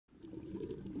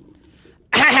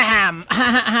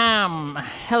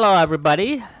Hello,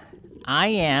 everybody. I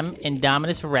am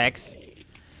Indominous Rex,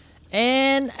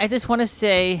 and I just want to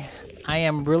say I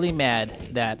am really mad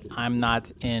that I'm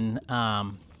not in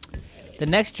the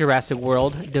next Jurassic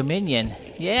World Dominion.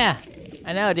 Yeah,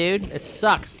 I know, dude. It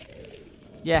sucks.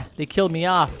 Yeah, they killed me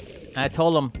off. And I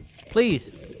told them,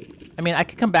 please. I mean, I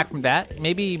could come back from that.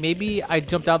 Maybe I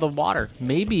jumped out of the water.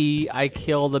 Maybe I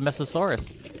killed the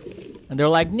Mesosaurus. And they're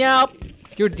like, nope,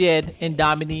 you're dead,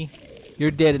 Indomini.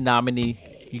 You're dead, Indomini.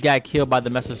 You got killed by the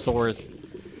Mesosaurus.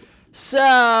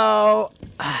 So,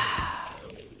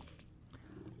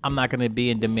 I'm not going to be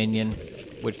in Dominion,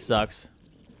 which sucks.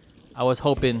 I was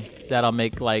hoping that I'll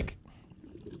make, like,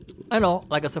 I don't know,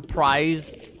 like a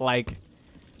surprise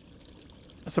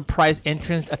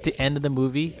entrance at the end of the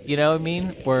movie. You know what I mean?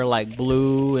 Where, like,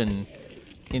 Blue and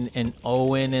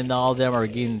Owen and all of them are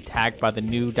getting attacked by the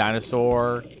new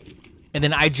dinosaur. And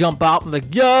then I jump out and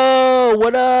like, yo,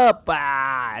 what up?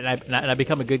 Ah, and I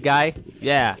become a good guy.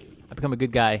 Yeah, I become a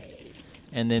good guy.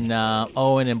 And then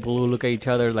Owen and Blue look at each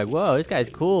other like, whoa, this guy's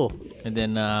cool. And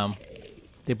then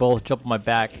they both jump on my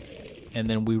back. And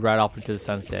then we ride off into the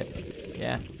sunset.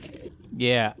 Yeah.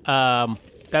 Yeah,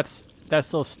 that's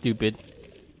so stupid.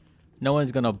 No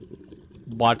one's gonna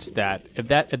watch that. If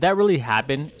that really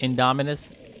happened in Indominous,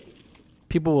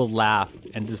 people will laugh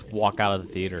and just walk out of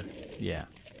the theater. Yeah.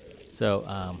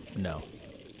 So, no.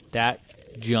 That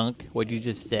junk, what you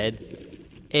just said,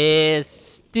 is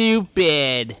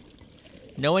stupid.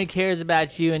 No one cares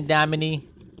about you, Indomini.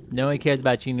 No one cares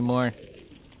about you anymore.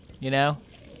 You know?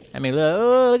 I mean,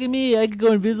 look at me. I can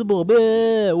go invisible.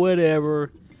 Blah,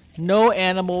 whatever. No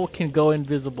animal can go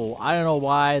invisible. I don't know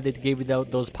why they gave you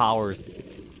those powers.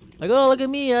 Like, oh, look at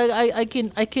me. I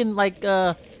can like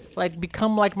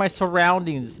become like my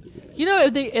surroundings. You know,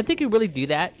 if they could really do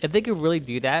that,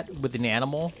 with an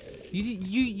animal,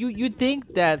 you'd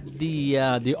think that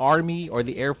the army or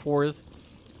the Air Force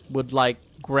would like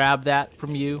grab that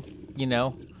from you, you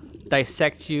know,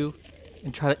 dissect you,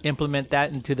 and try to implement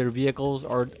that into their vehicles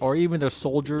or even their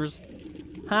soldiers,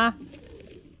 huh?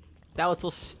 That was so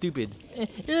stupid. Look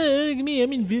at me,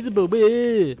 I'm invisible.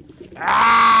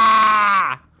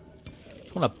 Ah! I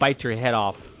just want to bite your head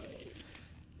off.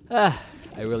 I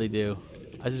really do.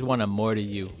 I just want to murder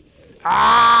you.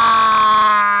 Ah!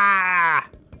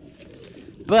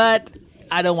 But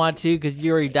I don't want to because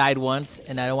you already died once,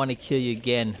 and I don't want to kill you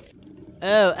again.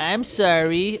 Oh, I'm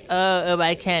sorry.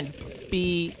 I can't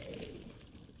be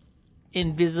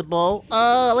invisible.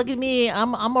 Oh, look at me.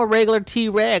 I'm a regular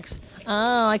T-Rex.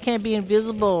 Oh, I can't be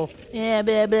invisible. Yeah,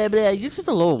 blah, blah, blah. You're just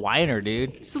a little whiner,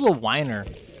 dude. Just a little whiner.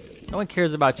 No one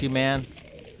cares about you, man.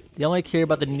 They only care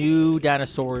about the new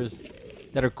dinosaurs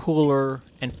that are cooler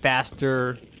and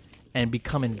faster and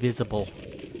become invisible.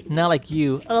 Not like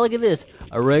you. Oh, look at this.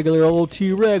 A regular old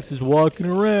T-Rex is walking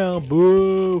around.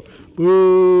 Boo,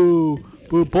 boo,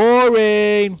 boo,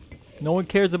 boring. No one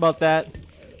cares about that.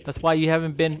 That's why you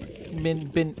haven't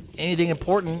been anything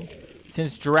important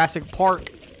since Jurassic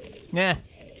Park. Yeah.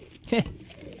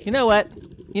 You know what?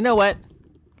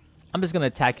 I'm just gonna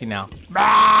attack you now.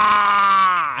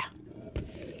 Ah!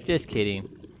 Just kidding.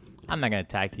 I'm not gonna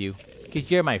attack you.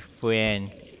 Because you're my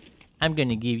friend. I'm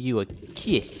gonna give you a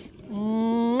kiss.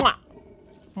 Mwah!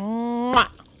 Mwah!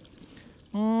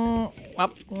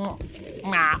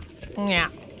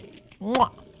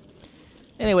 Mwah!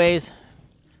 Anyways,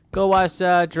 go watch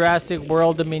Jurassic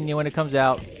World Dominion when it comes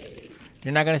out.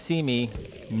 You're not gonna see me.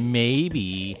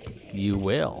 Maybe you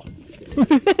will.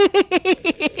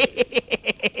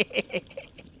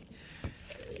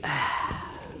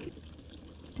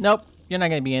 Nope, you're not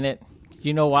gonna be in it.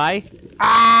 You know why?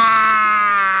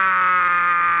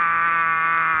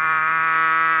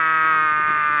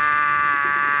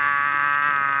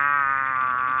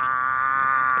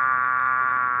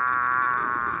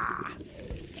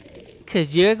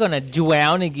 Cause you're gonna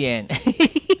drown again.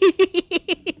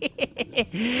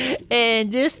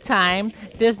 And this time,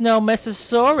 there's no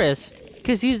Mesosaurus.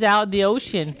 Cause he's out in the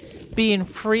ocean, being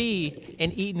free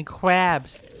and eating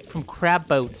crabs from crab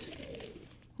boats.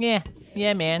 Yeah,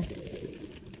 man.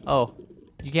 Oh,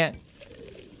 you can't.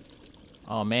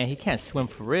 Oh man, he can't swim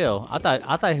for real. I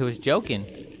thought he was joking.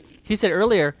 He said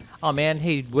earlier, "Oh man,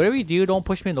 hey, whatever you do, don't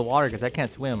push me in the water because I can't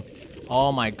swim."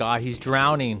 Oh my God, he's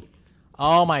drowning.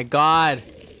 Oh my God.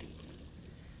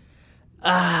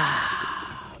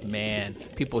 Ah, man,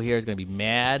 people here is gonna be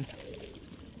mad.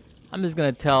 I'm just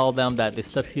gonna tell them that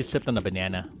he slipped on a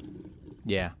banana.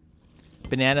 Yeah,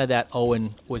 banana that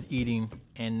Owen was eating,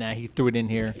 and he threw it in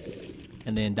here.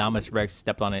 And then Indominous Rex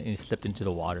stepped on it and he slipped into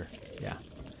the water. Yeah.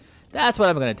 That's what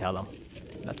I'm going to tell them.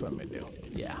 That's what I'm going to do.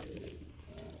 Yeah.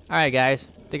 Alright, guys.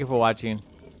 Thank you for watching.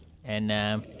 And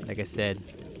like I said,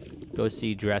 go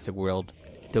see Jurassic World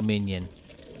Dominion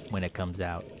when it comes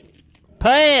out.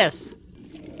 Peace!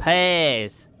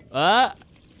 Peace! Thought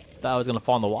I was gonna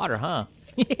fall in the water, huh?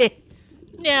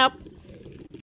 Nope.